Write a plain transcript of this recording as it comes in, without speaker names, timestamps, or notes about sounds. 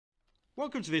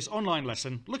Welcome to this online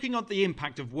lesson looking at the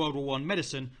impact of World War I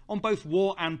medicine on both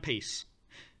war and peace.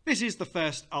 This is the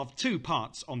first of two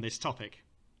parts on this topic.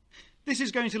 This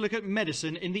is going to look at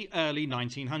medicine in the early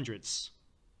 1900s.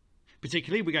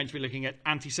 Particularly, we're going to be looking at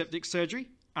antiseptic surgery,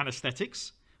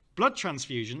 anaesthetics, blood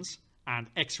transfusions, and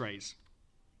X-rays.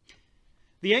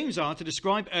 The aims are to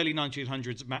describe early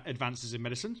 1900s advances in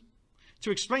medicine,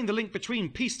 to explain the link between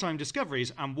peacetime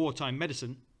discoveries and wartime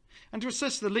medicine, and to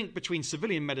assess the link between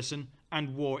civilian medicine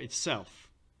and war itself.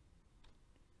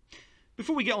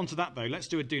 Before we get on to that though, let's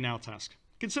do a do now task.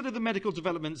 Consider the medical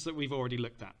developments that we've already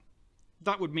looked at.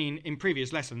 That would mean in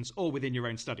previous lessons or within your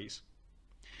own studies.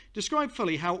 Describe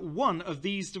fully how one of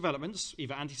these developments,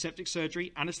 either antiseptic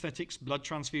surgery, anaesthetics, blood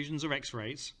transfusions or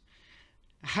X-rays,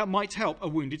 might help a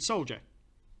wounded soldier.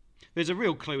 There's a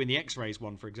real clue in the X-rays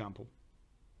one, for example.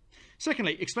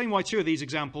 Secondly, explain why two of these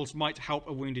examples might help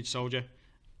a wounded soldier.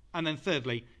 And then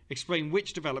thirdly, explain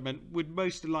which development would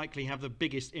most likely have the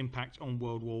biggest impact on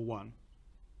World War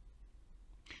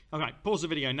I. Okay, pause the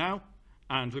video now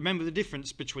and remember the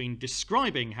difference between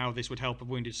describing how this would help a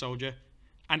wounded soldier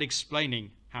and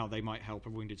explaining how they might help a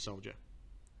wounded soldier.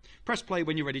 Press play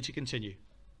when you're ready to continue.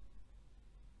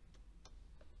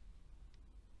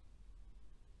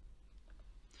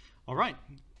 Alright,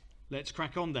 let's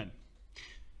crack on then.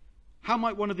 How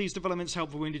might one of these developments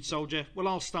help a wounded soldier? Well,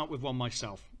 I'll start with one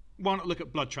myself. Why not look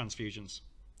at blood transfusions?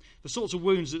 The sorts of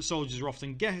wounds that soldiers are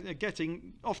often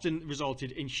getting often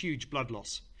resulted in huge blood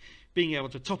loss. Being able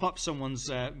to top up someone's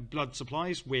blood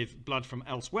supplies with blood from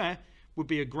elsewhere would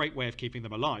be a great way of keeping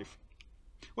them alive.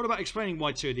 What about explaining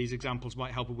why two of these examples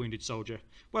might help a wounded soldier?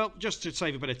 Well, just to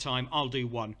save a bit of time, I'll do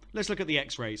one. Let's look at the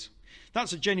X-rays.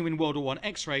 That's a genuine World War I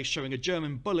X-ray showing a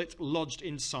German bullet lodged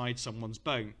inside someone's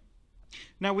bone.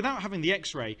 Now, without having the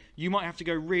X-ray, you might have to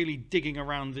go really digging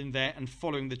around in there and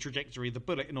following the trajectory of the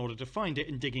bullet in order to find it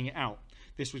and digging it out.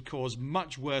 This would cause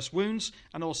much worse wounds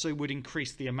and also would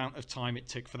increase the amount of time it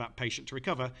took for that patient to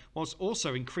recover, whilst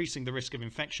also increasing the risk of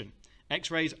infection.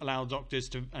 X-rays allow doctors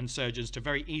and surgeons to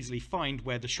very easily find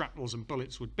where the shrapnels and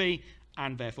bullets would be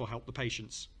and therefore help the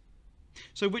patients.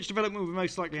 So which development would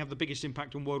most likely have the biggest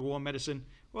impact on World War I medicine?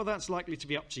 Well, that's likely to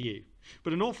be up to you.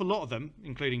 But an awful lot of them,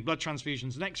 including blood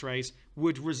transfusions and X-rays,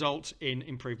 would result in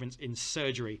improvements in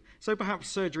surgery. So perhaps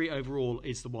surgery overall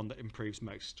is the one that improves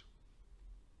most.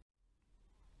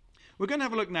 We're going to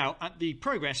have a look now at the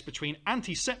progress between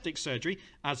antiseptic surgery,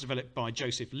 as developed by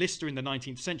Joseph Lister in the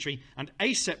 19th century, and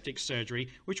aseptic surgery,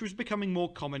 which was becoming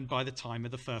more common by the time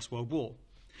of the First World War.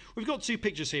 We've got two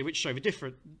pictures here which show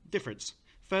the difference.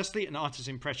 Firstly, an artist's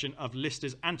impression of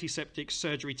Lister's antiseptic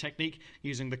surgery technique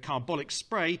using the carbolic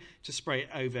spray to spray it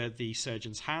over the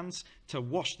surgeon's hands, to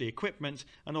wash the equipment,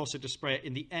 and also to spray it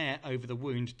in the air over the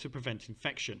wound to prevent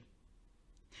infection.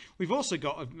 We've also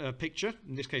got a picture,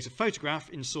 in this case a photograph,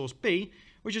 in source B,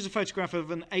 which is a photograph of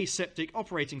an aseptic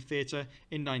operating theatre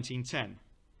in 1910.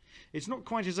 It's not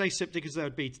quite as aseptic as they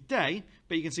would be today,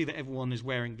 but you can see that everyone is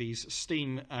wearing these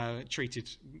steam-treated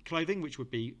clothing, which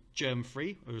would be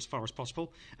germ-free, or as far as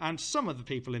possible, and some of the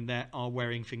people in there are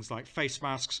wearing things like face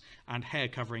masks and hair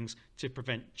coverings to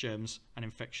prevent germs and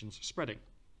infections spreading.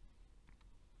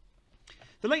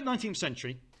 In the late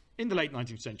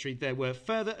 19th century, there were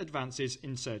further advances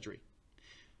in surgery.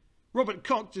 Robert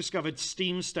Koch discovered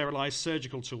steam-sterilised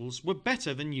surgical tools were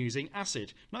better than using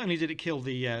acid. Not only did it kill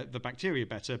the bacteria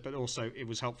better, but also it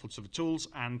was helpful to the tools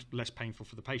and less painful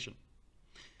for the patient.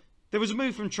 There was a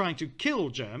move from trying to kill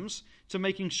germs to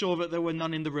making sure that there were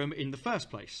none in the room in the first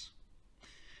place.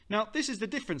 Now, this is the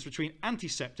difference between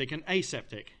antiseptic and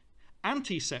aseptic.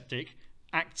 Antiseptic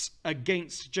acts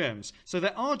against germs. So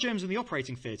there are germs in the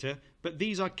operating theatre, but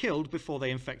these are killed before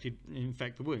they infect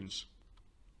the wounds.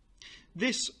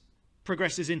 This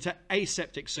progresses into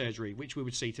aseptic surgery, which we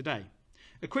would see today.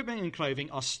 Equipment and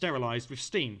clothing are sterilised with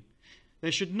steam.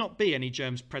 There should not be any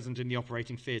germs present in the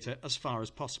operating theatre as far as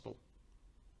possible.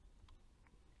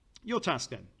 Your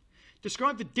task then.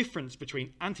 Describe the difference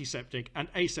between antiseptic and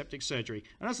aseptic surgery,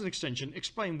 and as an extension,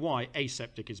 explain why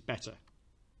aseptic is better.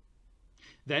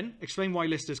 Then, explain why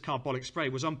Lister's carbolic spray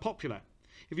was unpopular.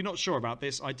 If you're not sure about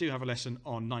this, I do have a lesson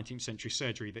on 19th century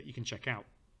surgery that you can check out.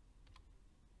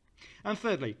 And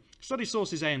thirdly, study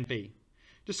sources A and B.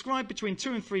 Describe between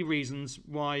 2 and 3 reasons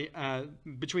why,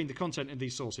 between the content of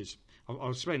these sources.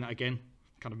 I'll explain that again,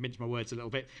 kind of mince my words a little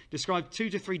bit. Describe 2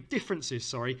 to 3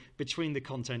 differences, between the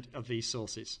content of these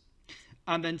sources.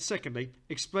 And then secondly,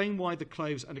 explain why the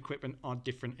clothes and equipment are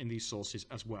different in these sources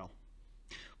as well.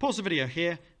 Pause the video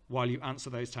here while you answer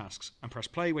those tasks and press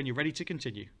play when you're ready to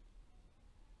continue.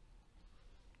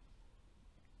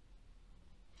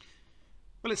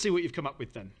 Well, let's see what you've come up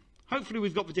with then. Hopefully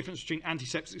we've got the difference between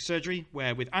antiseptic surgery,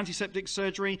 where with antiseptic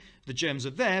surgery, the germs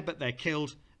are there, but they're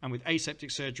killed, and with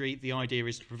aseptic surgery, the idea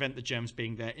is to prevent the germs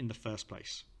being there in the first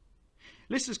place.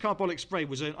 Lister's carbolic spray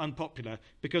was unpopular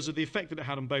because of the effect that it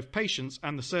had on both patients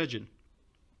and the surgeon.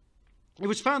 It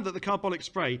was found that the carbolic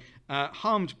spray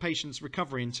harmed patients'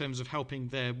 recovery in terms of helping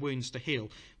their wounds to heal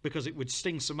because it would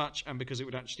sting so much and because it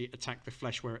would actually attack the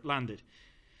flesh where it landed.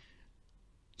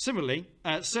 Similarly,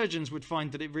 surgeons would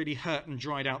find that it really hurt and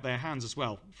dried out their hands as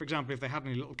well. For example, if they had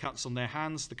any little cuts on their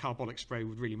hands, the carbolic spray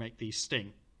would really make these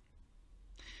sting.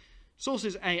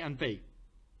 Sources A and B.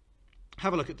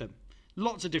 Have a look at them.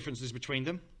 Lots of differences between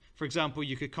them. For example,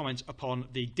 you could comment upon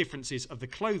the differences of the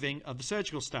clothing of the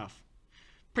surgical staff.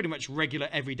 Pretty much regular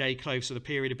everyday clothes for the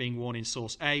period are being worn in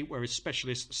source A, whereas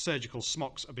specialist surgical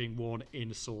smocks are being worn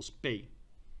in source B.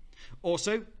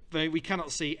 Also, we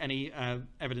cannot see any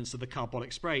evidence of the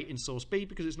carbolic spray in source B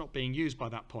because it's not being used by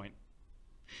that point.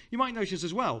 You might notice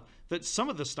as well that some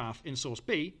of the staff in source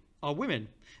B are women.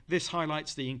 This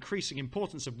highlights the increasing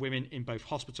importance of women in both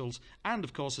hospitals and,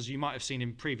 of course, as you might have seen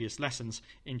in previous lessons,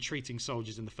 in treating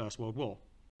soldiers in the First World War.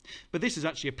 But this is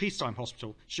actually a peacetime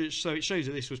hospital, so it shows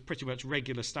that this was pretty much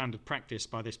regular standard practice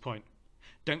by this point.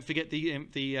 Don't forget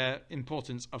the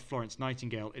importance of Florence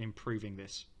Nightingale in improving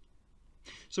this.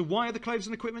 So why are the clothes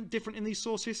and equipment different in these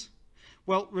sources?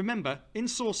 Well, remember, in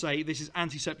source A, this is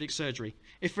antiseptic surgery.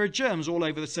 If there are germs all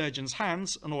over the surgeon's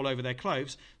hands and all over their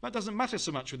clothes, that doesn't matter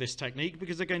so much with this technique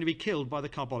because they're going to be killed by the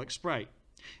carbolic spray.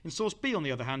 In source B, on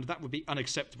the other hand, that would be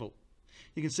unacceptable.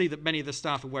 You can see that many of the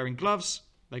staff are wearing gloves,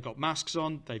 they've got masks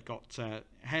on, they've got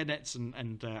hairnets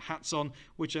and hats on,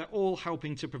 which are all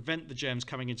helping to prevent the germs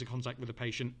coming into contact with the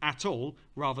patient at all,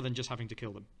 rather than just having to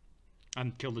kill them.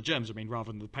 And kill the germs,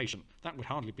 rather than the patient. That would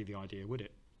hardly be the idea, would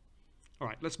it? All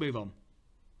right, let's move on.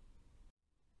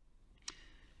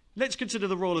 Let's consider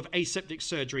the role of aseptic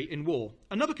surgery in war.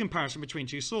 Another comparison between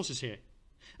two sources here.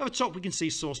 At the top we can see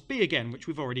source B again, which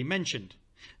we've already mentioned.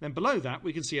 Then below that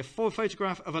we can see a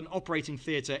photograph of an operating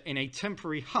theatre in a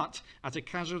temporary hut at a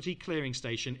casualty clearing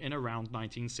station in around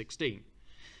 1916.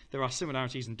 There are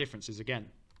similarities and differences again.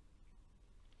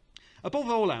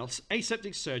 Above all else,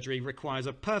 aseptic surgery requires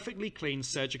a perfectly clean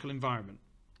surgical environment.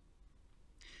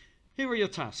 Here are your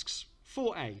tasks.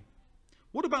 4A.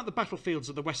 What about the battlefields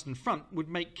of the Western Front would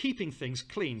make keeping things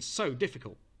clean so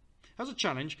difficult? As a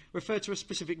challenge, refer to a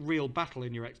specific real battle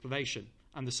in your explanation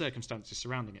and the circumstances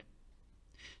surrounding it.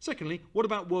 Secondly, what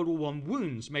about World War I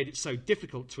wounds made it so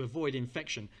difficult to avoid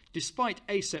infection despite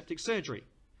aseptic surgery?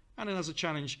 And then as a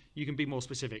challenge, you can be more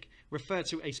specific. Refer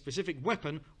to a specific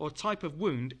weapon or type of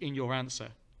wound in your answer.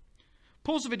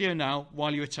 Pause the video now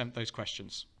while you attempt those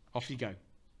questions. Off you go.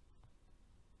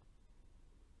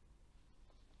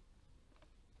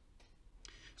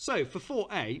 So for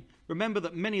 4A, remember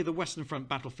that many of the Western Front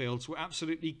battlefields were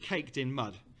absolutely caked in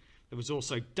mud. There was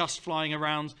also dust flying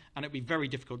around, and it'd be very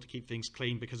difficult to keep things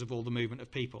clean because of all the movement of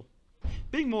people.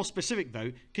 Being more specific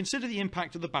though, consider the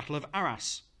impact of the Battle of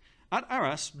Arras. At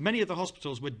Arras, many of the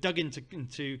hospitals were dug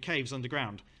into caves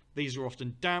underground. These were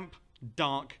often damp,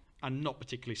 dark, and not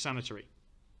particularly sanitary.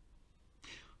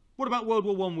 What about World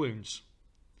War I wounds?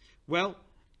 Well,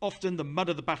 often the mud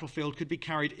of the battlefield could be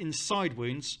carried inside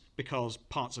wounds because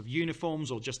parts of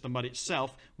uniforms or just the mud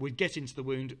itself would get into the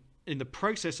wound in the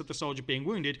process of the soldier being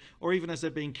wounded, or even as they're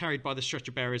being carried by the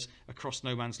stretcher bearers across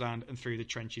no man's land and through the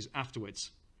trenches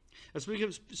afterwards. A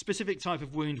specific type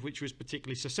of wound which was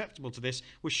particularly susceptible to this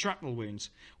was shrapnel wounds,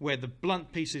 where the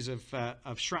blunt pieces of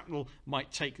shrapnel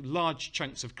might take large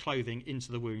chunks of clothing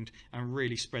into the wound and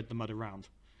really spread the mud around.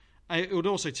 It would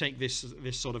also take this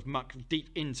sort of muck deep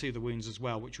into the wounds as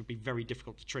well, which would be very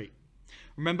difficult to treat.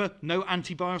 Remember, no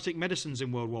antibiotic medicines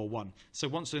in World War I, so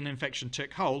once an infection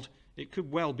took hold, it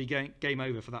could well be game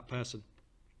over for that person.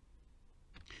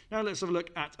 Now let's have a look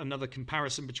at another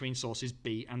comparison between sources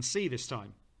B and C this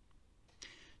time.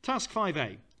 Task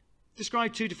 5A.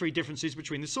 Describe 2 to 3 differences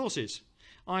between the sources.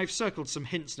 I've circled some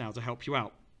hints now to help you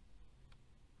out.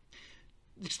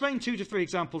 Explain 2 to 3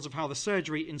 examples of how the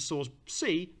surgery in source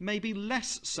C may be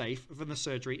less safe than the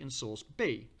surgery in source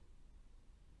B.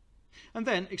 And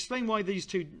then explain why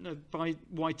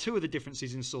why 2 of the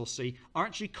differences in source C are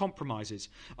actually compromises.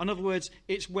 In other words,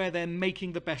 it's where they're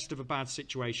making the best of a bad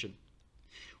situation.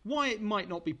 Why it might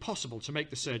not be possible to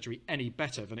make the surgery any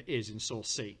better than it is in source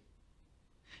C.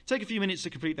 Take a few minutes to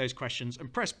complete those questions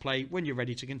and press play when you're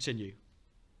ready to continue.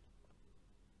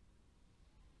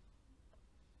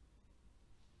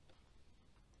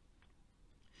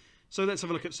 So let's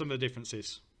have a look at some of the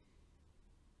differences.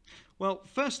 Well,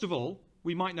 first of all,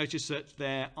 we might notice that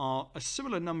there are a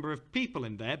similar number of people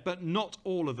in there, but not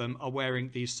all of them are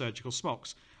wearing these surgical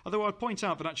smocks. although I'd point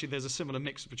out that actually there's a similar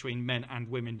mix between men and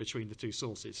women between the two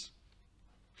sources.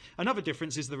 Another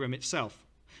difference is the room itself.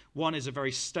 One is a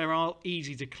very sterile,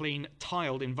 easy to clean,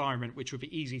 tiled environment which would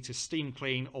be easy to steam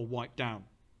clean or wipe down.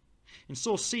 In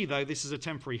source C though, this is a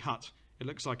temporary hut. It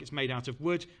looks like it's made out of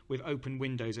wood with open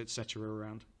windows, etc.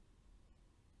 around.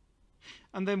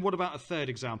 And then what about a third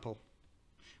example?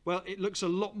 Well, it looks a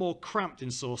lot more cramped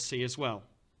in source C as well.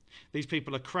 These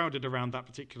people are crowded around that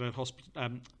particular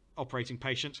operating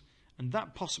patient, and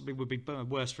that possibly would be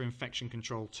worse for infection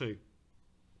control too.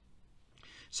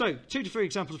 So, 2 to 3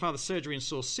 examples of how the surgery in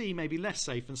source C may be less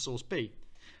safe than source B.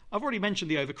 I've already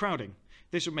mentioned the overcrowding.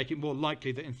 This would make it more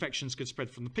likely that infections could spread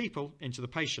from the people into the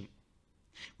patient.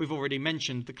 We've already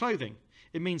mentioned the clothing.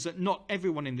 It means that not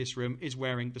everyone in this room is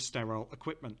wearing the sterile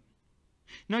equipment.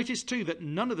 Notice too that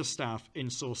none of the staff in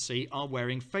source C are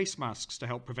wearing face masks to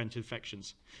help prevent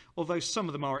infections, although some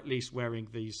of them are at least wearing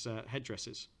these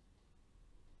headdresses.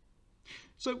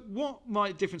 So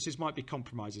what differences might be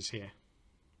compromises here?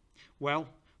 Well,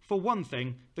 for one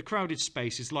thing, the crowded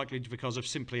space is likely because of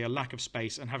simply a lack of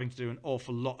space and having to do an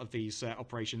awful lot of these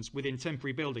operations within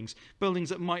temporary buildings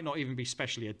that might not even be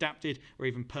specially adapted or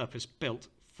even purpose-built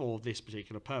for this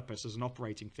particular purpose as an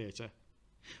operating theatre.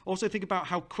 Also think about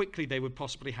how quickly they would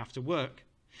possibly have to work.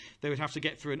 They would have to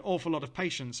get through an awful lot of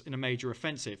patients in a major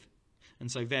offensive, and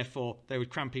so therefore they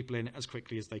would cram people in as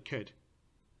quickly as they could.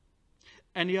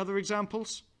 Any other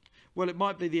examples? Well, it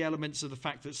might be the elements of the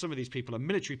fact that some of these people are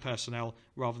military personnel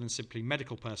rather than simply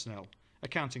medical personnel,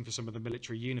 accounting for some of the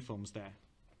military uniforms there.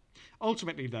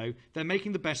 Ultimately, though, they're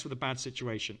making the best with a bad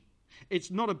situation.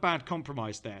 It's not a bad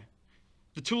compromise there.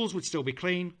 The tools would still be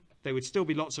clean. There would still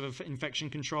be lots of infection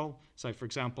control. So, for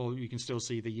example, you can still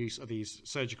see the use of these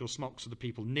surgical smocks for the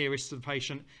people nearest to the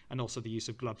patient, and also the use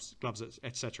of gloves,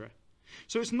 etc.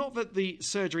 So it's not that the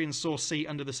surgery in source C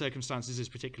under the circumstances is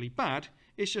particularly bad,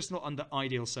 it's just not under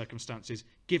ideal circumstances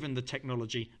given the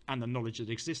technology and the knowledge that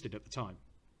existed at the time.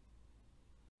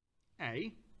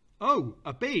 A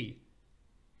B.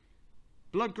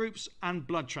 Blood groups and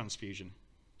blood transfusion.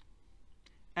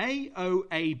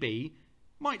 A-O-A-B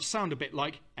might sound a bit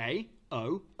like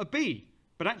A-O-A-B,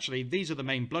 but actually these are the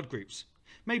main blood groups.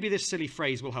 Maybe this silly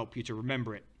phrase will help you to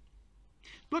remember it.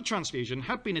 Blood transfusion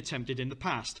had been attempted in the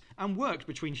past and worked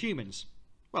between humans.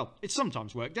 Well, it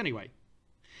sometimes worked anyway.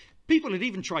 People had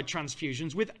even tried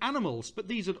transfusions with animals, but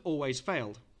these had always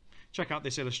failed. Check out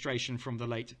this illustration from the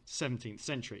late 17th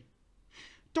century.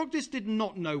 Doctors did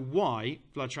not know why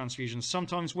blood transfusions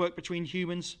sometimes worked between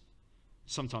humans,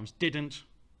 sometimes didn't,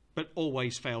 but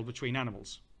always failed between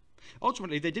animals.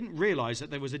 Ultimately, they didn't realise that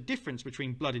there was a difference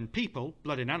between blood in people,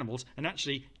 blood in animals, and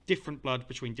actually different blood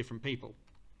between different people.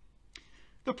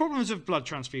 The problems of blood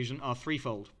transfusion are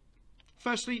threefold.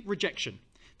 Firstly, rejection.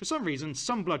 For some reason,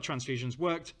 some blood transfusions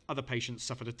worked, other patients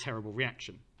suffered a terrible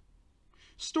reaction.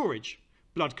 Storage.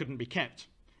 Blood couldn't be kept.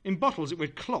 In bottles, it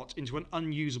would clot into an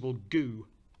unusable goo.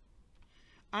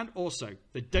 And also,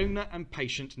 the donor and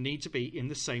patient need to be in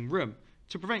the same room.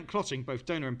 To prevent clotting, both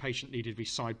donor and patient needed to be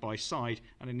side by side,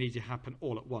 and it needed to happen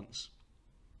all at once.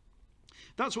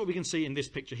 That's what we can see in this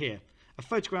picture here, a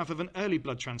photograph of an early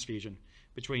blood transfusion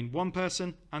between one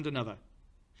person and another.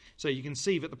 So you can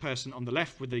see that the person on the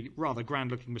left with the rather grand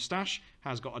looking moustache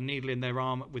has got a needle in their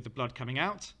arm with the blood coming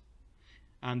out.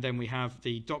 And then we have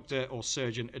the doctor or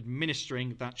surgeon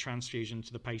administering that transfusion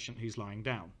to the patient who's lying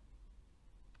down.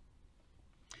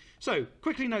 So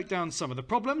quickly note down some of the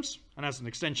problems, and as an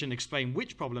extension explain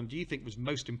which problem do you think was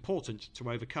most important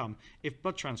to overcome if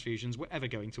blood transfusions were ever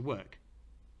going to work.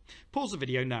 Pause the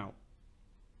video now.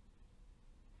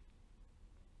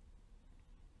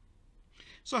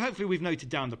 So hopefully we've noted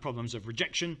down the problems of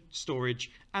rejection,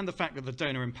 storage, and the fact that the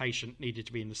donor and patient needed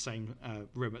to be in the same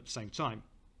room at the same time.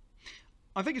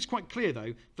 I think it's quite clear,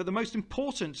 though, that the most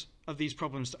important of these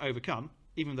problems to overcome,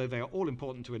 even though they are all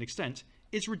important to an extent,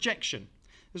 is rejection.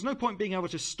 There's no point being able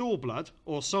to store blood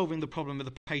or solving the problem of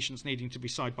the patients needing to be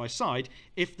side by side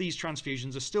if these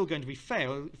transfusions are still going to be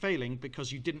failing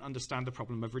because you didn't understand the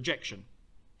problem of rejection.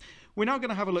 We're now going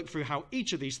to have a look through how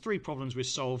each of these three problems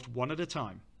was solved one at a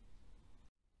time.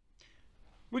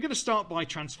 We're going to start by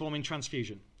transforming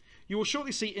transfusion. You will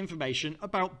shortly see information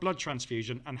about blood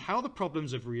transfusion and how the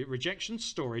problems of rejection,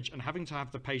 storage, and having to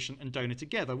have the patient and donor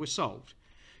together were solved.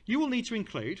 You will need to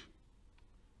include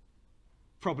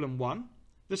problem 1,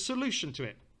 the solution to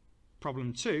it,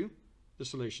 problem 2, the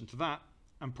solution to that,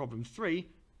 and problem 3,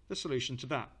 the solution to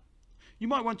that. You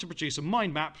might want to produce a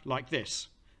mind map like this.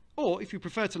 Or, if you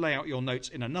prefer to lay out your notes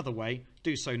in another way,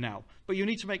 do so now. But you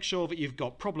need to make sure that you've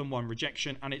got problem 1,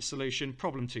 rejection and its solution,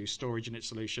 problem 2, storage and its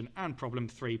solution, and problem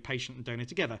 3, patient and donor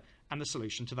together, and the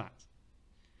solution to that.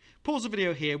 Pause the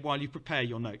video here while you prepare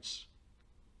your notes.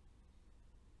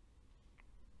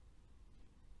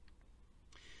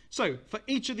 So, for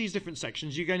each of these different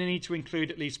sections, you're going to need to include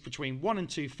at least between 1 and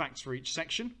 2 facts for each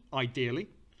section, ideally.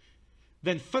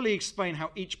 Then fully explain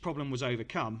how each problem was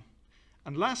overcome.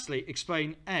 And lastly,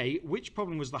 explain A, which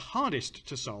problem was the hardest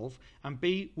to solve, and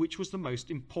B, which was the most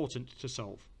important to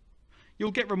solve.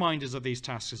 You'll get reminders of these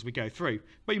tasks as we go through,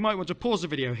 but you might want to pause the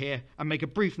video here and make a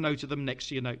brief note of them next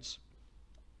to your notes.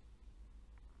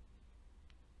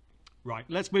 Right,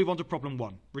 let's move on to problem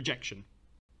 1, rejection.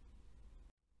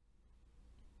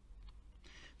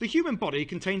 The human body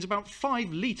contains about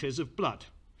 5 litres of blood.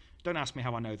 Don't ask me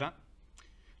how I know that.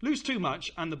 Lose too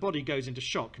much and the body goes into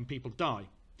shock and people die.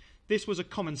 This was a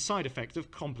common side effect of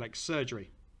complex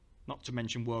surgery. Not to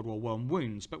mention World War I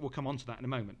wounds, but we'll come on to that in a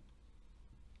moment.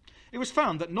 It was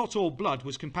found that not all blood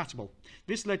was compatible.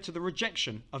 This led to the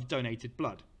rejection of donated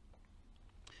blood.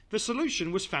 The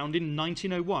solution was found in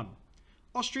 1901.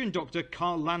 Austrian doctor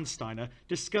Karl Landsteiner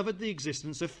discovered the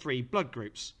existence of 3 blood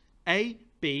groups, A,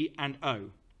 B and O.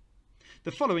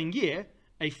 The following year,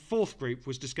 a 4th group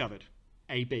was discovered,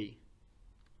 AB.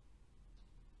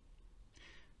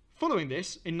 Following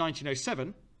this, in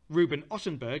 1907, Reuben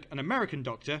Ottenberg, an American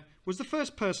doctor, was the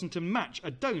first person to match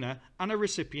a donor and a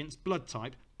recipient's blood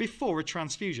type before a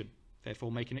transfusion,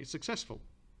 therefore making it successful.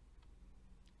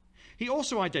 He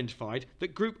also identified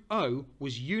that group O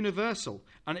was universal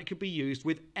and it could be used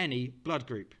with any blood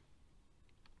group.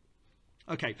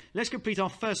 Okay, let's complete our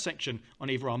first section on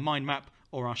either our mind map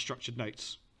or our structured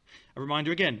notes. A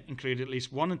reminder again, include at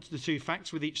least 1 to 2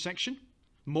 facts with each section,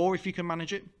 more if you can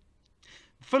manage it.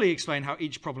 Fully explain how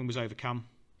each problem was overcome,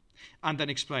 and then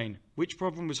explain which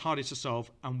problem was hardest to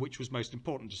solve and which was most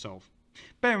important to solve.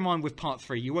 Bear in mind with part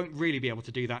 3, you won't really be able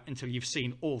to do that until you've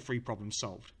seen all 3 problems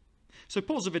solved. So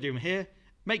pause the video here,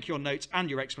 make your notes and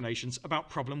your explanations about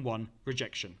problem 1,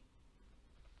 rejection.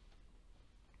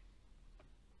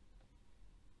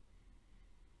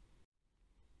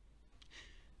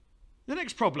 The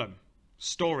next problem,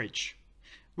 storage.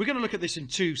 We're going to look at this in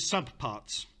 2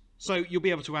 sub-parts, so you'll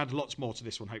be able to add lots more to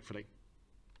this one, hopefully.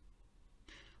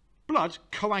 Blood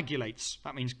coagulates,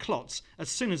 that means clots, as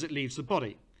soon as it leaves the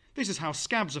body. This is how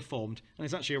scabs are formed, and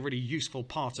it's actually a really useful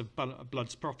part of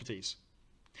blood's properties.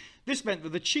 This meant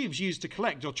that the tubes used to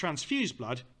collect or transfuse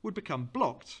blood would become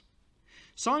blocked.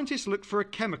 Scientists looked for a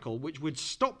chemical which would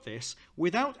stop this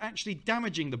without actually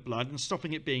damaging the blood and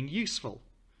stopping it being useful.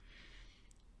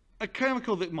 A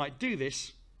chemical that might do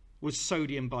this was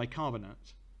sodium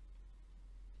bicarbonate.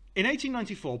 In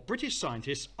 1894, British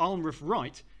scientist Almroth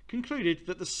Wright concluded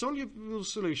that the soluble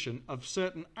solution of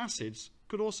certain acids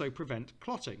could also prevent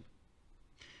clotting.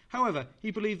 However,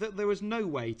 he believed that there was no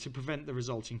way to prevent the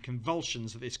resulting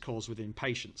convulsions that this caused within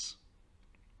patients.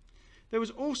 There was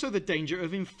also the danger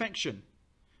of infection,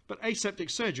 but aseptic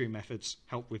surgery methods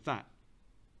helped with that.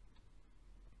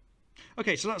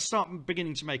 Okay, so let's start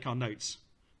beginning to make our notes.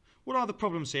 What are the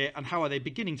problems here and how are they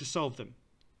beginning to solve them?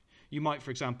 You might,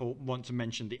 for example, want to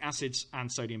mention the acids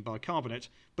and sodium bicarbonate,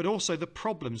 but also the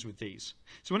problems with these.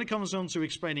 So when it comes on to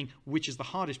explaining which is the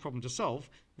hardest problem to solve,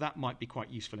 that might be quite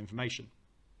useful information.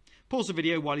 Pause the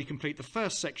video while you complete the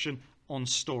first section on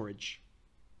storage.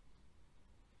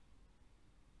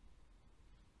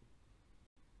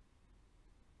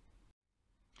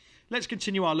 Let's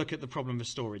continue our look at the problem of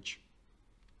storage.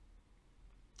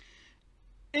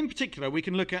 In particular, we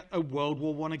can look at a World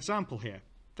War I example here,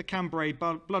 the Cambrai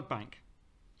Blood Bank.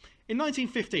 In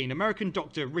 1915, American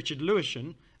doctor Richard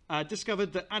Lewisham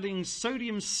discovered that adding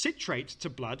sodium citrate to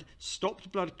blood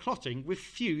stopped blood clotting with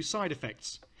few side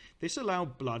effects. This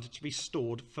allowed blood to be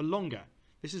stored for longer.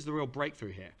 This is the real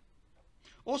breakthrough here.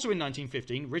 Also in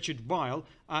 1915, Richard Weil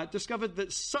discovered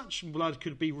that such blood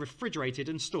could be refrigerated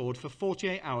and stored for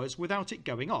 48 hours without it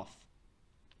going off.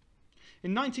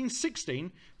 In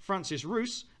 1916, Francis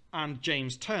Roos and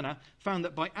James Turner found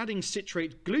that by adding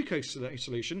citrate glucose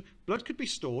solution, blood could be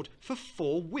stored for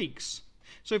 4 weeks.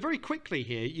 So very quickly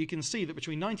here, you can see that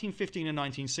between 1915 and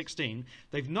 1916,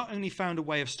 they've not only found a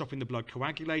way of stopping the blood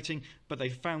coagulating, but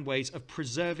they've found ways of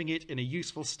preserving it in a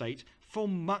useful state for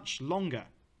much longer.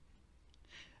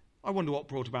 I wonder what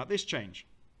brought about this change.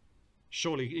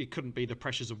 Surely it couldn't be the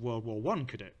pressures of World War I,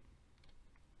 could it?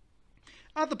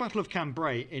 At the Battle of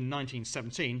Cambrai in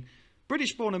 1917,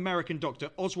 British-born American doctor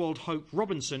Oswald Hope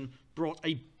Robinson brought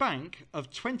a bank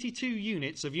of 22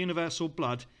 units of universal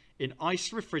blood in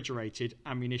ice-refrigerated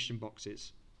ammunition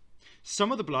boxes.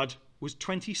 Some of the blood was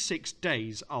 26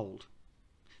 days old.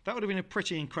 That would have been a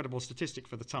pretty incredible statistic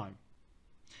for the time.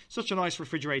 Such an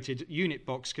ice-refrigerated unit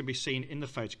box can be seen in the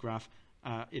photograph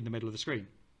in the middle of the screen.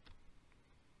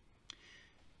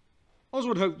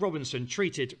 Oswald Hope Robinson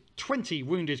treated 20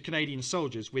 wounded Canadian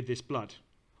soldiers with this blood.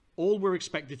 All were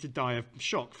expected to die of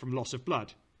shock from loss of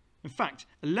blood. In fact,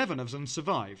 11 of them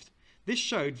survived. This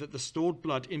showed that the stored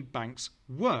blood in banks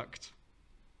worked.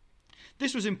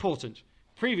 This was important.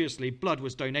 Previously, blood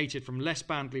was donated from less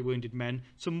badly wounded men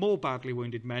to more badly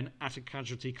wounded men at a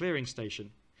casualty clearing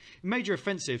station. In Major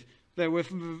Offensive, there were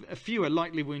fewer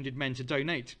likely wounded men to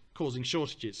donate, causing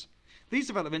shortages. These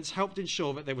developments helped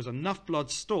ensure that there was enough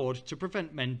blood stored to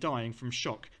prevent men dying from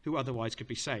shock who otherwise could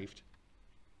be saved.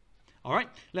 Alright,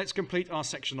 let's complete our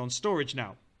section on storage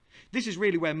now. This is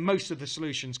really where most of the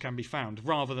solutions can be found,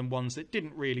 rather than ones that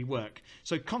didn't really work.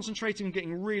 So concentrating on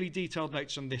getting really detailed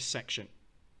notes on this section.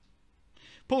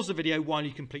 Pause the video while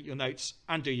you complete your notes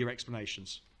and do your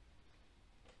explanations.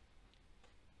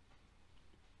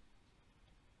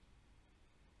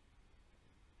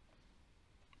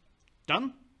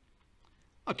 Done?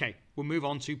 Okay, we'll move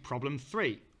on to problem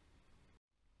 3.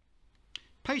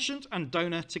 Patient and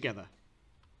donor together.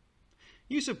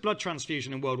 Use of blood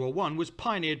transfusion in World War I was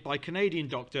pioneered by Canadian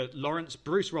doctor Lawrence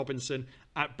Bruce Robinson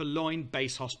at Boulogne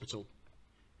Base Hospital.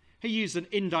 He used an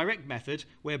indirect method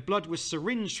where blood was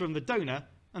syringed from the donor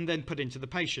and then put into the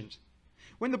patient.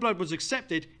 When the blood was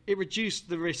accepted, it reduced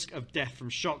the risk of death from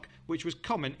shock, which was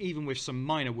common even with some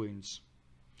minor wounds.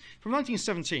 From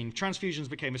 1917, transfusions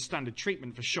became a standard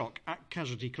treatment for shock at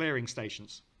casualty clearing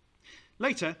stations.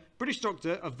 Later, British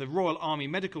doctor of the Royal Army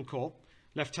Medical Corps,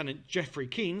 Lieutenant Geoffrey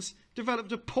Keynes,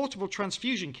 developed a portable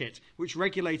transfusion kit which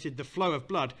regulated the flow of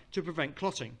blood to prevent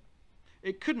clotting.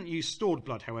 It couldn't use stored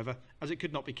blood, however, as it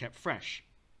could not be kept fresh.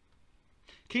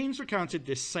 Keynes recounted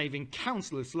this saving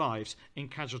countless lives in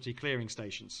casualty clearing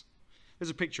stations.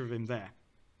 There's a picture of him there.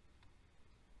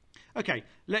 Okay,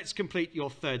 let's complete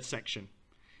your third section.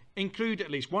 Include at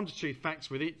least 1 to 2 facts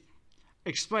with it.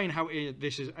 Explain how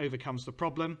this overcomes the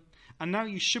problem. And now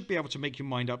you should be able to make your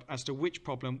mind up as to which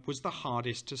problem was the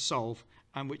hardest to solve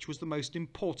and which was the most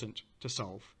important to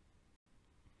solve.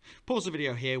 Pause the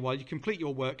video here while you complete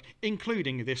your work,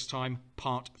 including this time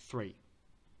part 3.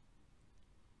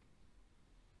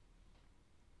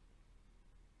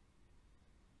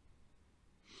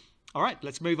 Alright,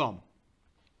 let's move on.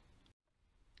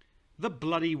 The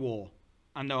Bloody War.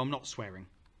 And no, I'm not swearing.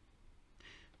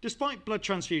 Despite blood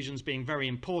transfusions being a very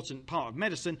important part of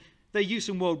medicine, their use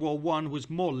in World War I was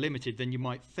more limited than you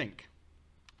might think.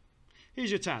 Here's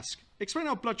your task. Explain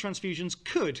how blood transfusions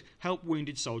could help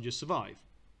wounded soldiers survive.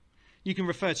 You can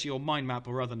refer to your mind map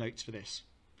or other notes for this.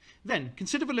 Then,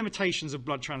 consider the limitations of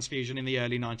blood transfusion in the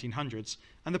early 1900s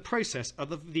and the process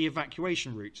of the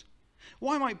evacuation route.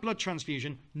 Why might blood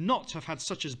transfusion not have had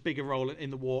such as big a role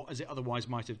in the war as it otherwise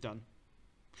might have done?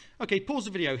 Okay, pause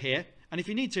the video here, and if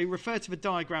you need to, refer to the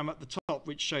diagram at the top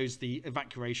which shows the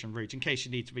evacuation route in case you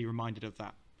need to be reminded of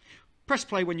that. Press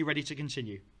play when you're ready to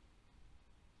continue.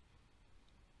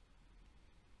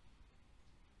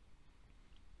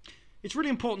 It's really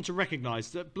important to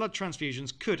recognise that blood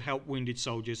transfusions could help wounded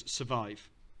soldiers survive.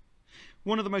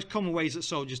 One of the most common ways that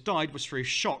soldiers died was through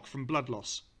shock from blood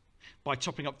loss. By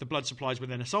topping up the blood supplies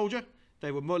within a soldier,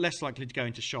 they were less likely to go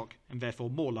into shock and therefore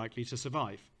more likely to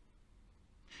survive.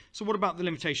 So what about the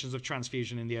limitations of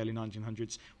transfusion in the early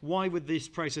 1900s? Why would this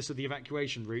process of the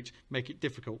evacuation route make it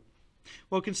difficult?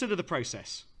 Well, consider the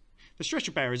process. The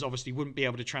stretcher bearers obviously wouldn't be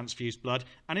able to transfuse blood,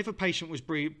 and if a patient was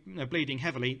bleeding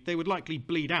heavily, they would likely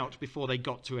bleed out before they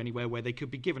got to anywhere where they could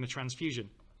be given a transfusion.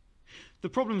 The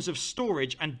problems of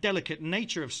storage and delicate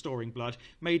nature of storing blood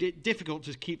made it difficult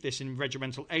to keep this in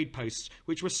regimental aid posts,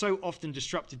 which were so often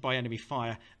disrupted by enemy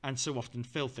fire and so often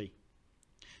filthy.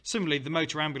 Similarly, the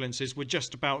motor ambulances were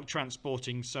just about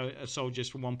transporting soldiers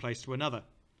from one place to another.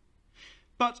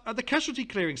 But at the casualty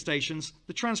clearing stations,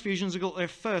 the transfusions have got their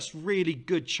first really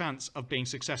good chance of being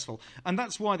successful, and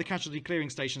that's why the casualty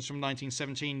clearing stations from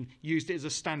 1917 used it as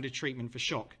a standard treatment for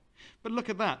shock. But look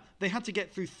at that, they had to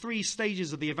get through 3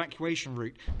 stages of the evacuation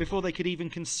route before they could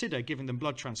even consider giving them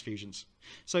blood transfusions.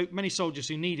 So many soldiers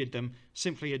who needed them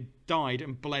simply had died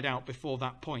and bled out before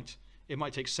that point. It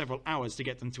might take several hours to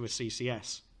get them to a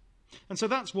CCS. And so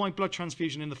that's why blood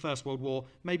transfusion in the First World War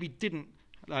maybe didn't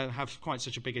have quite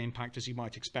such a big impact as you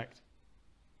might expect.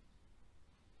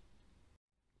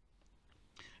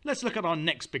 Let's look at our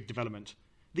next big development,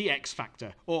 the X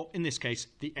factor, or in this case,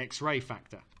 the X-ray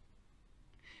factor.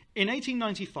 In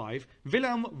 1895,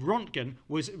 Wilhelm Röntgen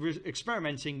was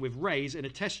experimenting with rays in a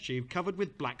test tube covered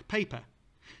with black paper.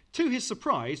 To his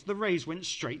surprise, the rays went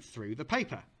straight through the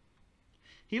paper.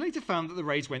 He later found that the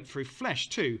rays went through flesh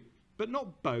too, but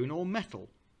not bone or metal.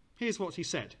 Here's what he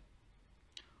said.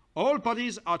 All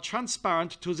bodies are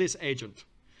transparent to this agent.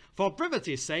 For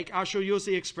brevity's sake, I shall use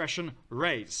the expression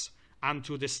rays. and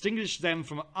to distinguish them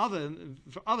from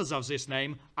others of this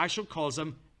name, I shall call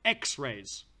them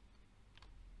X-rays.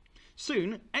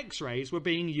 Soon, X-rays were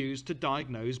being used to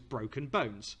diagnose broken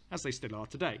bones, as they still are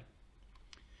today.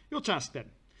 Your task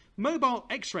then. Mobile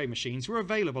X-ray machines were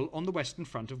available on the Western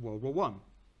Front of World War I.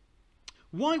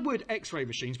 Why would X-ray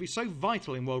machines be so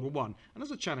vital in World War I? And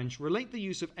as a challenge, relate the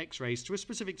use of X-rays to a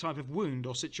specific type of wound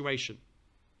or situation.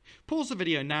 Pause the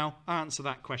video now and answer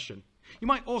that question. You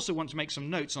might also want to make some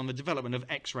notes on the development of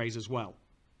X-rays as well.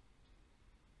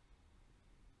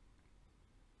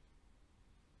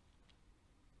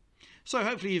 So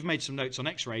hopefully you've made some notes on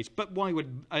X-rays, but why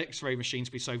would X-ray machines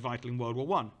be so vital in World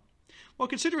War I? Well,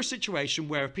 consider a situation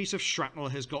where a piece of shrapnel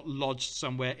has got lodged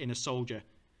somewhere in a soldier.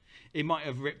 It might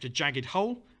have ripped a jagged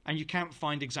hole, and you can't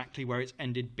find exactly where it's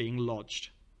ended being lodged.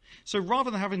 So rather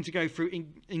than having to go through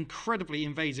incredibly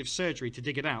invasive surgery to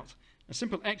dig it out, a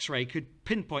simple X-ray could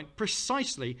pinpoint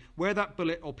precisely where that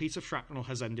bullet or piece of shrapnel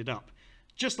has ended up,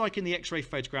 just like in the X-ray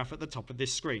photograph at the top of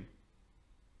this screen.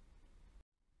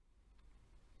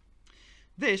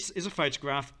 This is a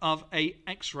photograph of an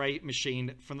X-ray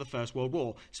machine from the First World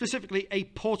War, specifically a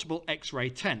portable X-ray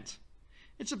tent.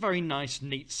 It's a very nice,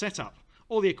 neat setup.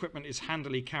 All the equipment is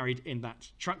handily carried in that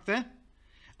truck there,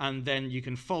 and then you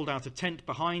can fold out a tent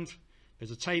behind.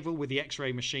 There's a table with the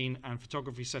X-ray machine and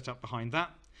photography set up behind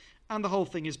that, and the whole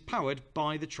thing is powered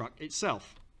by the truck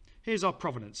itself. Here's our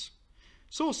provenance.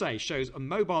 Source A shows a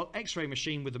mobile X-ray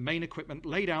machine with the main equipment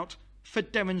laid out for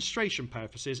demonstration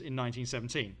purposes in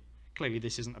 1917. Clearly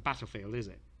this isn't a battlefield, is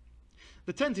it?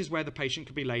 The tent is where the patient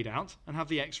could be laid out and have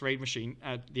the X-ray machine,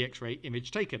 the X-ray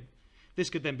image taken. This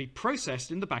could then be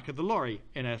processed in the back of the lorry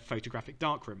in a photographic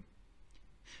darkroom.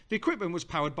 The equipment was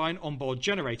powered by an onboard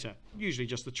generator, usually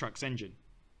just the truck's engine.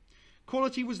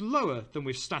 Quality was lower than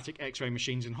with static X-ray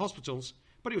machines in hospitals,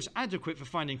 but it was adequate for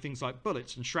finding things like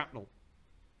bullets and shrapnel.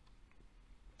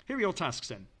 Here are your tasks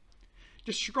then.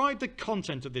 Describe the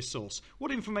content of this source.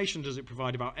 What information does it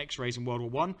provide about X-rays in World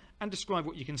War I, and describe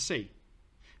what you can see.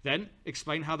 Then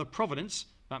explain how the provenance,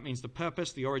 that means the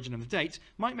purpose, the origin and the date,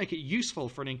 might make it useful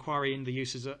for an inquiry in the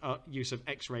use of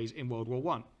X-rays in World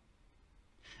War I.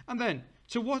 And then,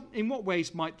 in what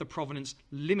ways might the provenance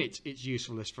limit its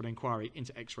usefulness for an inquiry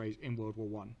into X-rays in World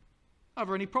War I? Are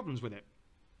there any problems with it?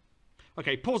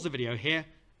 Okay, pause the video here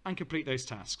and complete those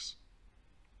tasks.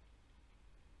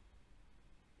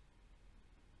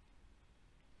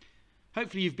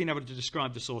 Hopefully you've been able to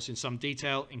describe the source in some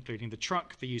detail, including the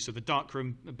truck, the use of the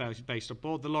darkroom based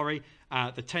aboard the lorry,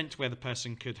 the tent where the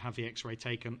person could have the X-ray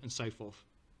taken, and so forth.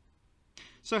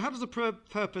 So how does the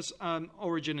purpose,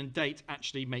 origin and date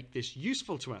actually make this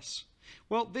useful to us?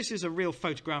 Well, this is a real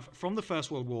photograph from the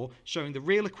First World War showing the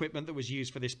real equipment that was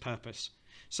used for this purpose.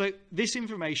 So this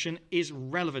information is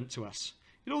relevant to us.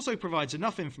 It also provides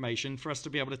enough information for us to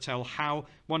be able to tell how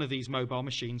one of these mobile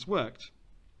machines worked.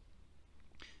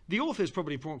 The author is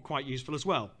probably quite useful as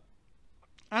well.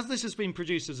 As this has been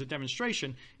produced as a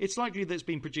demonstration, it's likely that it's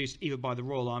been produced either by the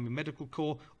Royal Army Medical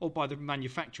Corps or by the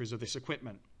manufacturers of this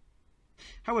equipment.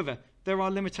 However, there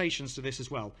are limitations to this as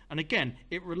well, and again,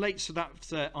 it relates to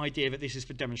that idea that this is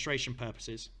for demonstration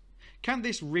purposes. Can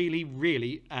this really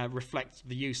reflect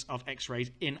the use of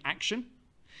X-rays in action?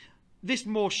 This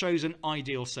more shows an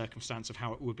ideal circumstance of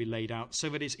how it would be laid out, so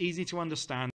that it's easy to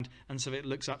understand and so that it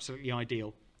looks absolutely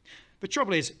ideal. The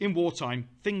trouble is, in wartime,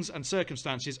 things and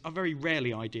circumstances are very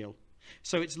rarely ideal.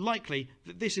 So it's likely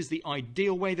that this is the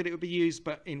ideal way that it would be used,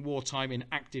 but in wartime, in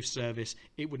active service,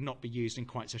 it would not be used in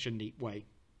quite such a neat way.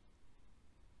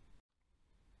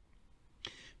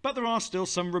 But there are still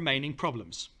some remaining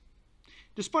problems.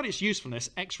 Despite its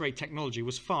usefulness, X-ray technology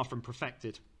was far from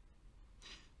perfected.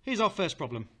 Here's our first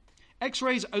problem.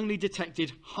 X-rays only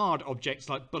detected hard objects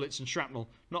like bullets and shrapnel,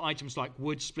 not items like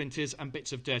wood, splinters and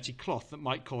bits of dirty cloth that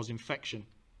might cause infection.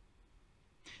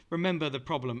 Remember the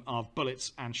problem of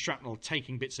bullets and shrapnel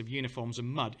taking bits of uniforms and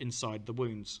mud inside the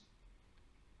wounds.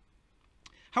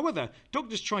 However,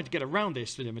 doctors tried to get around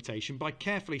this limitation by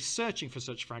carefully searching for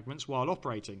such fragments while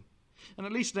operating, and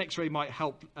at least an X-ray might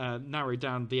help narrow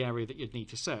down the area that you'd need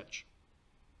to search.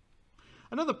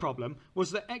 Another problem was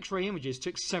that X-ray images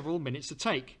took several minutes to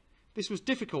take. This was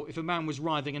difficult if a man was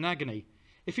writhing in agony.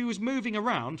 If he was moving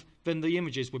around, then the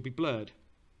images would be blurred.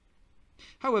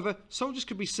 However, soldiers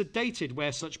could be sedated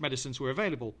where such medicines were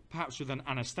available, perhaps with an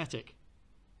anaesthetic.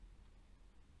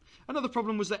 Another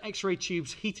problem was that X-ray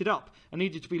tubes heated up and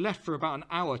needed to be left for about an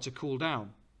hour to cool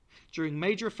down. During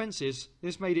major offences,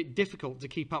 this made it difficult to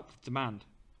keep up with demand.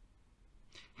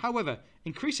 However,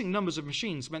 increasing numbers of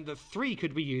machines meant that 3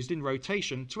 could be used in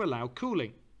rotation to allow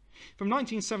cooling. From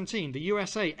 1917, the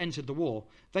USA entered the war.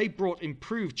 They brought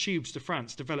improved tubes to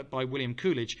France developed by William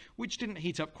Coolidge, which didn't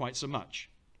heat up quite so much.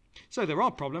 So there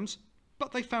are problems,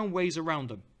 but they found ways around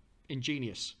them.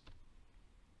 Ingenious.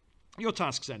 Your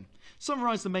tasks then.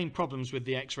 Summarise the main problems with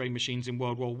the X-ray machines in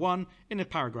World War I in a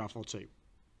paragraph or two.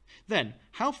 Then,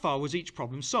 how far was each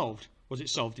problem solved? Was it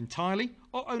solved entirely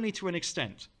or only to an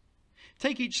extent?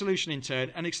 Take each solution in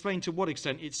turn and explain to what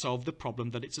extent it solved the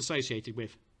problem that it's associated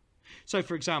with. So,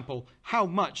 for example, how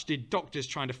much did doctors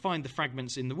trying to find the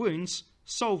fragments in the wounds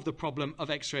solve the problem of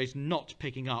X-rays not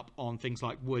picking up on things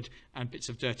like wood and bits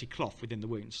of dirty cloth within the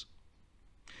wounds?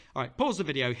 Alright, pause the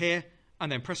video here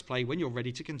and then press play when you're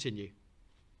ready to continue.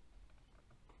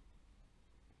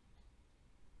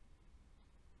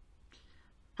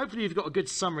 Hopefully you've got a good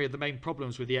summary of the main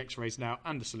problems with the X-rays now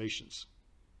and the solutions.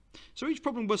 So each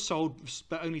problem was solved,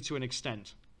 but only to an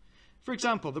extent. For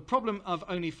example, the problem of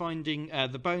only finding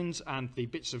the bones and the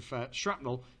bits of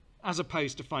shrapnel, as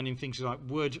opposed to finding things like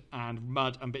wood and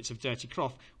mud and bits of dirty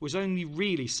cloth, was only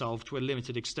really solved to a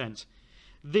limited extent.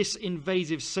 This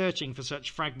invasive searching for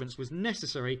such fragments was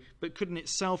necessary, but couldn't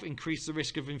itself increase the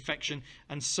risk of infection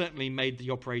and certainly made the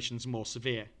operations more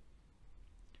severe.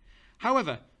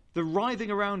 However, the writhing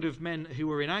around of men who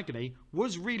were in agony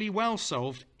was really well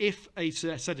solved if a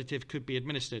sedative could be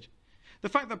administered. The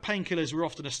fact that painkillers were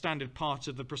often a standard part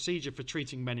of the procedure for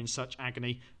treating men in such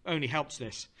agony only helps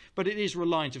this, but it is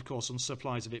reliant, of course, on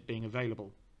supplies of it being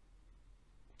available.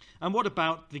 And what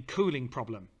about the cooling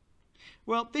problem?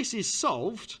 Well, this is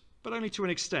solved, but only to an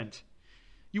extent.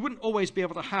 You wouldn't always be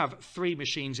able to have 3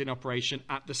 machines in operation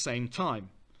at the same time.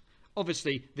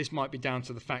 Obviously, this might be down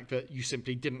to the fact that you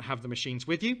simply didn't have the machines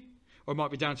with you, or it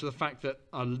might be down to the fact that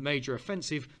a major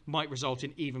offensive might result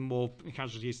in even more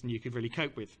casualties than you could really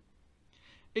cope with.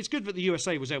 It's good that the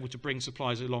USA was able to bring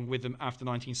supplies along with them after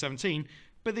 1917,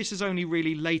 but this is only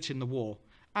really late in the war,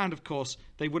 and of course,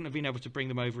 they wouldn't have been able to bring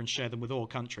them over and share them with all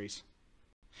countries.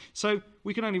 So,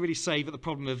 we can only really say that the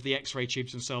problem of the X-ray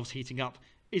tubes themselves heating up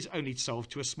is only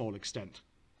solved to a small extent.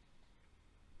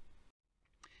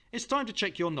 It's time to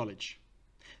check your knowledge.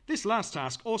 This last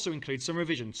task also includes some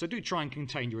revision, so do try and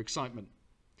contain your excitement.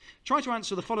 Try to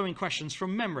answer the following questions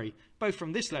from memory, both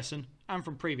from this lesson and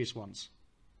from previous ones.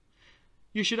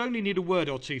 You should only need a word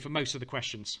or two for most of the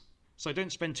questions, so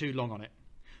don't spend too long on it.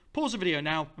 Pause the video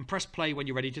now and press play when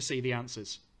you're ready to see the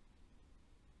answers.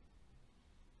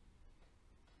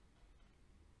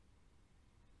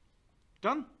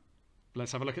 Done?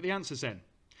 Let's have a look at the answers then.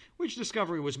 Which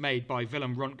discovery was made by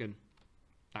Wilhelm Röntgen?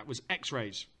 That was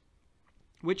X-rays.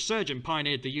 Which surgeon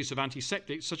pioneered the use of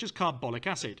antiseptics such as carbolic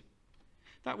acid?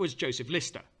 That was Joseph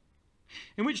Lister.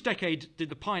 In which decade did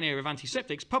the pioneer of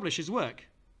antiseptics publish his work?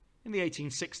 In the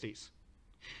 1860s.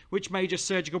 Which major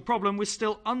surgical problem was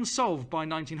still unsolved by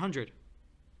 1900?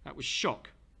 That was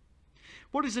shock.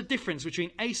 What is the difference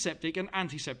between aseptic and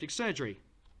antiseptic surgery?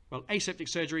 Well, aseptic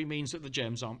surgery means that the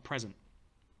germs aren't present.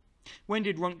 When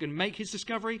did Röntgen make his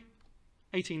discovery?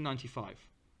 1895.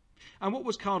 And what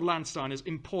was Karl Landsteiner's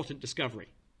important discovery?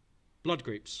 Blood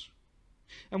groups.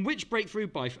 And which breakthrough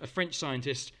by a French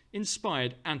scientist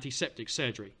inspired antiseptic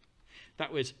surgery?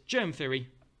 That was germ theory,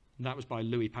 and that was by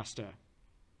Louis Pasteur.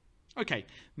 Okay,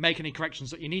 make any corrections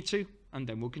that you need to, and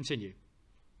then we'll continue.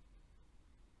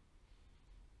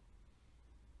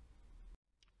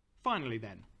 Finally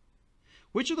then,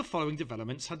 which of the following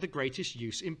developments had the greatest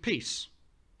use in peace?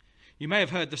 You may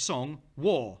have heard the song,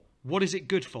 War, what is it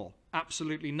good for?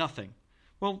 Absolutely nothing.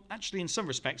 Well, actually in some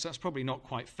respects that's probably not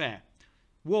quite fair.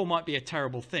 War might be a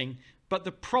terrible thing, but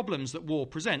the problems that war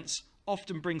presents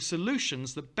often bring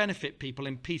solutions that benefit people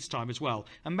in peacetime as well,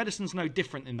 and medicine's no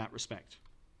different in that respect.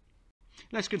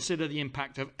 Let's consider the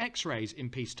impact of X-rays in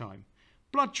peacetime,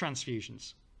 blood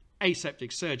transfusions,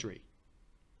 aseptic surgery.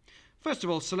 First of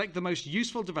all, select the most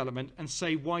useful development and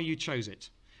say why you chose it.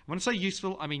 When I say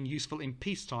useful, I mean useful in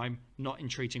peacetime, not in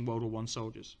treating World War I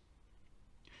soldiers.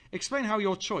 Explain how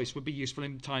your choice would be useful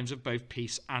in times of both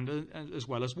peace and as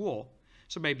well as war.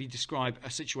 So maybe describe a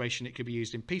situation it could be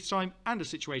used in peacetime and a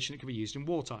situation it could be used in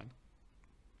wartime.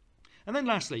 And then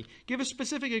lastly, give a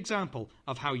specific example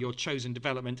of how your chosen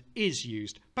development is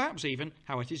used, perhaps even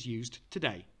how it is used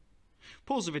today.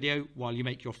 Pause the video while you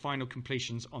make your final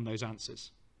completions on those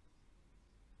answers.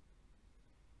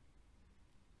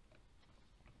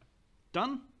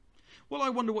 Done? Well, I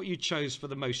wonder what you chose for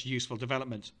the most useful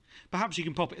development. Perhaps you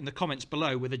can pop it in the comments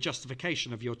below with a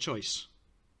justification of your choice.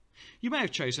 You may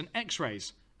have chosen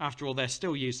X-rays. After all, they're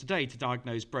still used today to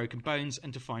diagnose broken bones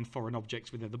and to find foreign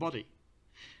objects within the body.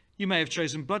 You may have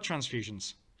chosen blood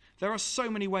transfusions. There are so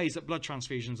many ways that blood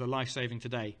transfusions are life-saving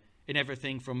today. in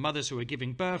everything from mothers who are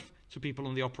giving birth to people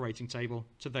on the operating table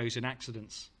to those in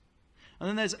accidents. And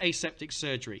then there's aseptic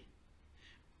surgery.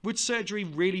 Would surgery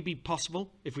really be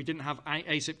possible if we didn't have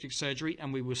aseptic surgery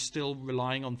and we were still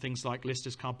relying on things like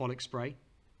Lister's carbolic spray?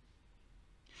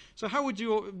 So how would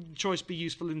your choice be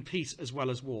useful in peace as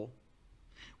well as war?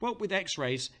 Well, with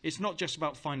X-rays, it's not just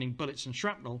about finding bullets and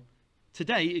shrapnel.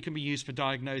 Today, it can be used for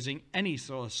diagnosing any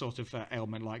sort of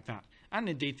ailment like that, and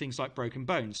indeed things like broken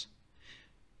bones.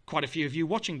 Quite a few of you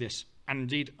watching this, and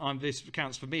indeed this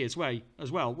counts for me as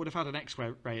well, would have had an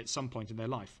X-ray at some point in their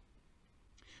life.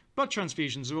 Blood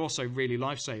transfusions are also really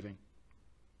life-saving.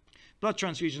 Blood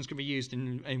transfusions can be used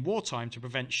in wartime to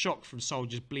prevent shock from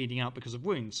soldiers bleeding out because of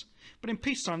wounds. But in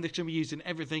peacetime, they can be used in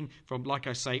everything from, like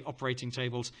I say, operating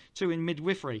tables to in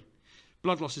midwifery.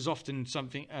 Blood loss is often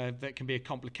something that can be a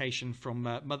complication for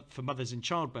mothers in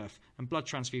childbirth, and blood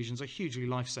transfusions are hugely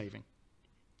life-saving.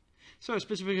 So a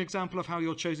specific example of how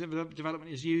your chosen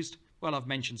development is used? Well, I've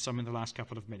mentioned some in the last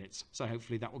couple of minutes, so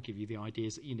hopefully that will give you the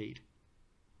ideas that you need.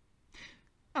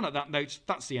 And at that note,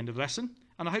 that's the end of the lesson,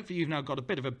 and I hope that you've now got a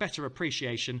bit of a better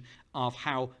appreciation of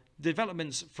how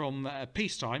developments from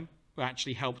peacetime were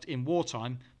actually helped in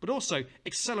wartime, but also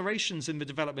accelerations in the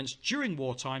developments during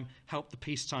wartime helped the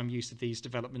peacetime use of these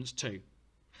developments too.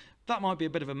 That might be a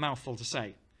bit of a mouthful to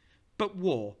say, but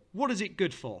war, what is it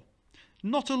good for?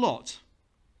 Not a lot,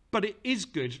 but it is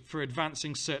good for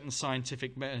advancing certain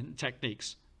scientific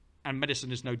techniques, and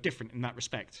medicine is no different in that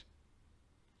respect.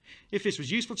 If this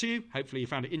was useful to you, hopefully you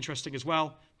found it interesting as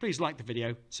well, please like the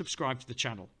video, subscribe to the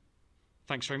channel.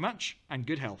 Thanks very much, and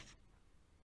good health.